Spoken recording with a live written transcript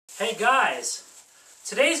Hey guys,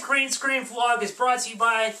 today's green screen vlog is brought to you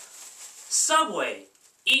by Subway.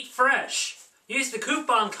 Eat fresh. Use the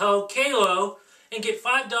coupon code KLO and get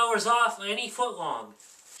 $5 off any footlong.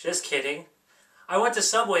 Just kidding. I went to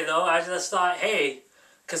Subway though. I just thought, hey,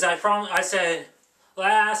 because I said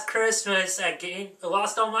last Christmas I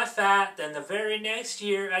lost all my fat. Then the very next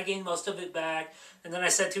year I gained most of it back. And then I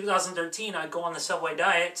said 2013 I'd go on the Subway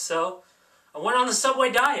diet. So I went on the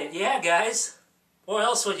Subway diet. Yeah, guys. What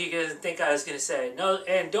else would you think I was going to say? No,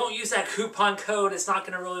 and don't use that coupon code. It's not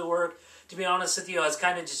going to really work. To be honest with you, I was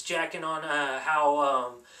kind of just jacking on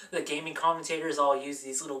how the gaming commentators all use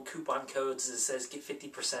these little coupon codes that says get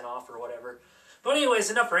 50% off or whatever. But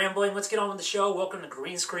anyways, enough rambling. Let's get on with the show. Welcome to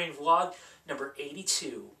Green Screen Vlog number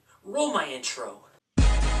 82. Roll my intro.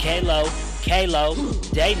 KLO,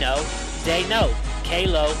 they know, KLO, they know,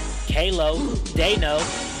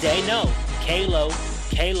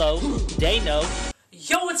 KLO, they know.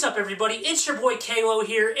 Yo, what's up everybody? It's your boy KLO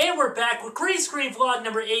here, and we're back with Green Screen Vlog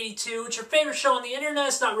number 82. It's your favorite show on the internet.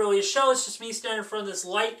 It's not really a show, it's just me standing in front of this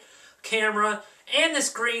light camera and this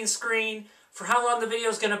green screen for how long the video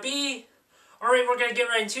is going to be. Alright, we're going to get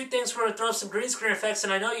right into things. We're going to throw some green screen effects,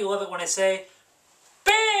 and I know you love it when I say,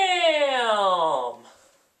 BAM!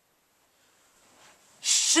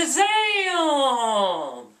 Shazam!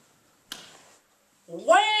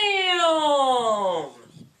 Wham!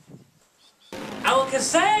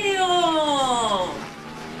 Alakazam!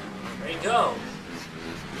 There you go.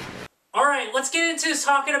 Alright, let's get into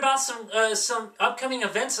talking about some upcoming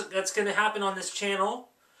events that's going to happen on this channel.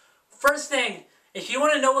 First thing, if you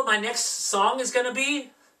want to know what my next song is going to be,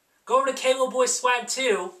 go over to KLOBOYSWAG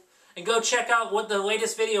 2 and go check out what the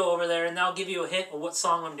latest video over there, and that'll give you a hint of what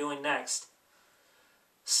song I'm doing next.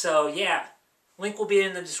 So yeah, link will be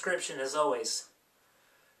in the description as always.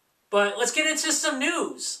 But let's get into some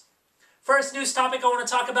news. First news topic I want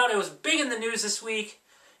to talk about, it was big in the news this week,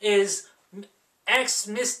 is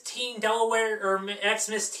ex-Miss Teen Delaware, or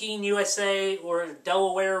ex-Miss Teen USA, or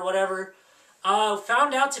Delaware, or whatever,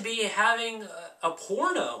 found out to be having a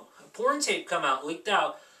porn tape come out, leaked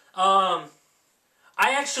out. I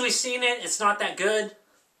actually seen it. It's not that good,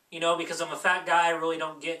 you know, because I'm a fat guy. I really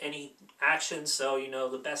don't get any action, so, you know,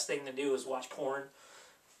 the best thing to do is watch porn.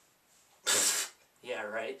 Yeah,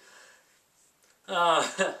 right.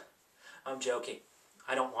 I'm joking.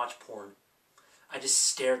 I don't watch porn. I just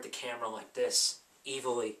stare at the camera like this,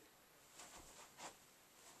 evilly.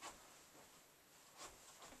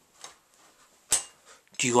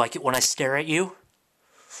 Do you like it when I stare at you?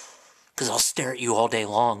 Because I'll stare at you all day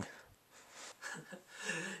long.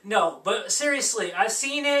 No, but seriously, I've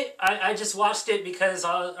seen it. I just watched it because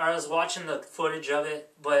I was watching the footage of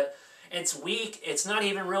it, but it's weak. It's not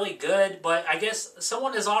even really good, but I guess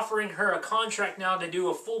someone is offering her a contract now to do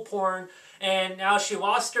a full porn, and now she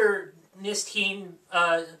lost her Miss Teen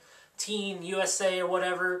USA or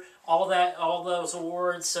whatever, all those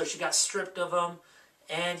awards, so she got stripped of them.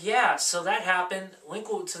 And yeah, so that happened. Link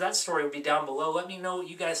to that story will be down below. Let me know what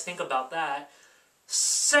you guys think about that.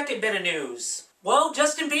 Second bit of news. Well,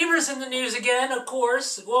 Justin Bieber's in the news again, of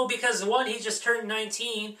course. Well, because one, he just turned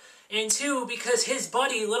 19, and two, because his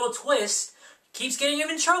buddy, Little Twist, keeps getting him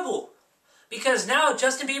in trouble. Because now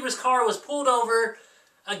Justin Bieber's car was pulled over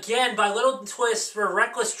again by Little Twist for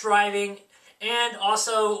reckless driving, and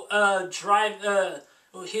also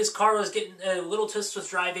his car was getting, Little Twist was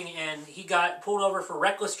driving, and he got pulled over for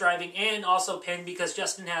reckless driving, and also pinned because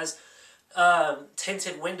Justin has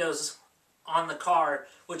tinted windows on the car,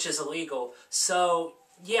 which is illegal. So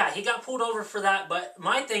yeah, he got pulled over for that. But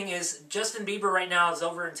my thing is, Justin Bieber right now is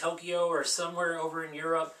over in Tokyo or somewhere over in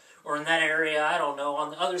Europe or in that area, I don't know,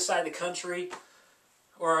 on the other side of the country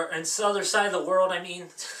or on the other side of the world. I mean,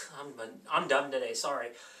 I'm dumb today, sorry.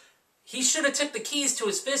 He should have took the keys to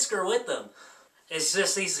his Fisker with him. It's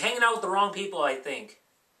just he's hanging out with the wrong people, I think.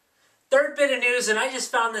 Third bit of news, and I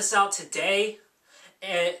just found this out today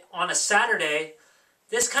on a Saturday.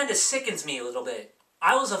 This kind of sickens me a little bit.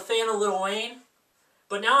 I was a fan of Lil Wayne,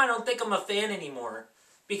 but now I don't think I'm a fan anymore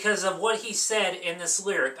because of what he said in this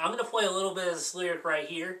lyric. I'm going to play a little bit of this lyric right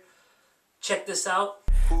here. Check this out.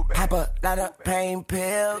 Pop a lot of pain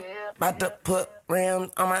pill. About to put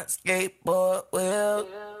rims on my skateboard wheel.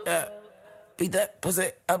 Yeah. Beat that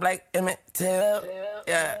pussy up like Emmett Till.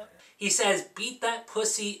 Yeah. He says, beat that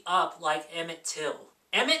pussy up like Emmett Till.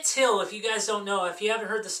 Emmett Till, if you guys don't know, if you haven't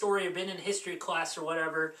heard the story or been in history class or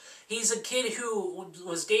whatever, he's a kid who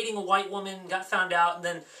was dating a white woman, got found out, and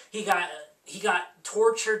then he got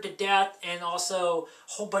tortured to death, and also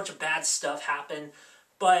a whole bunch of bad stuff happened.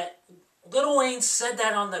 But Lil Wayne said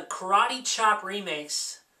that on the Karate Chop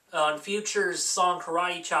remix, on Future's song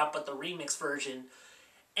Karate Chop, but the remix version,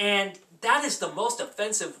 And that is the most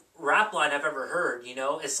offensive rap line I've ever heard, you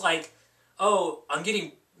know? It's like, oh, I'm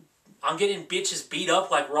getting bitches beat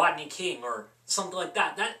up like Rodney King or something like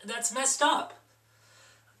that. That's messed up.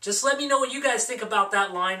 Just let me know what you guys think about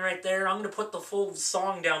that line right there. I'm going to put the full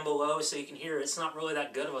song down below so you can hear it. It's not really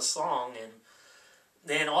that good of a song. And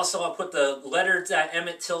then also I'll put the letter that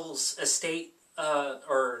Emmett Till's estate,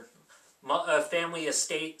 family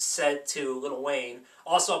estate said to Lil Wayne.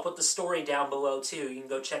 Also, I'll put the story down below too. You can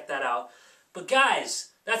go check that out. But guys,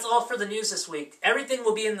 that's all for the news this week. Everything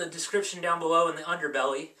will be in the description down below in the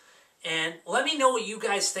underbelly. And let me know what you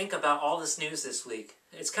guys think about all this news this week.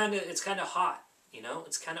 It's kind of hot. You know,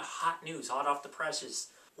 it's kind of hot news, hot off the presses.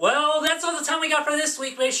 Well, that's all the time we got for this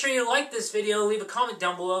week. Make sure you like this video, leave a comment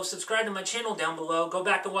down below, subscribe to my channel down below, go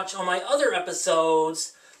back and watch all my other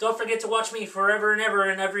episodes. Don't forget to watch me forever and ever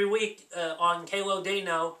and every week on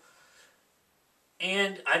KLODEYKNOW.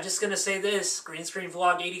 And I'm just going to say this, Green Screen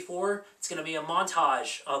Vlog 84, it's going to be a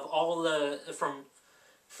montage of all the,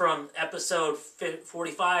 from episode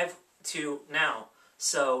 45 to now.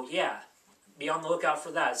 So, yeah. Be on the lookout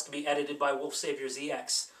for that. It's going to be edited by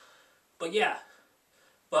WolfSaviorZX. But yeah.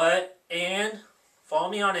 And follow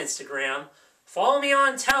me on Instagram. Follow me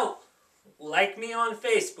on Tout. Like me on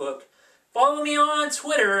Facebook. Follow me on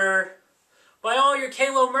Twitter. Buy all your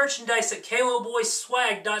KLO merchandise at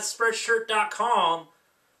KLOBOYSWAG.spreadshirt.com.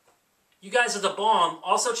 You guys are the bomb.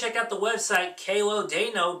 Also check out the website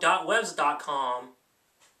KLODEYKNOW.webs.com.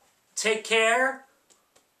 Take care.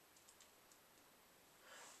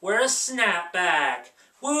 Wear a snapback.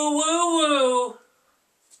 Woo, woo, woo.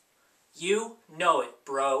 You know it,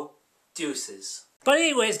 bro. Deuces. But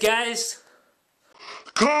anyways, guys.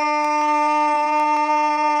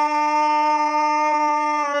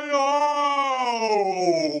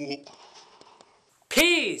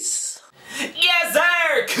 Peace. Yes,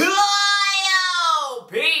 sir. Kyle.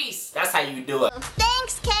 Peace. That's how you do it.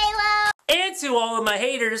 Thanks, Kayla. And to all of my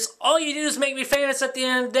haters, all you do is make me famous at the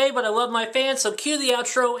end of the day, but I love my fans, so cue the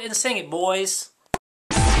outro and sing it, boys.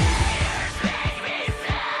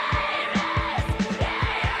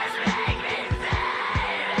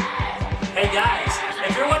 Hey guys,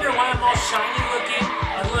 if you're wondering why I'm all shiny looking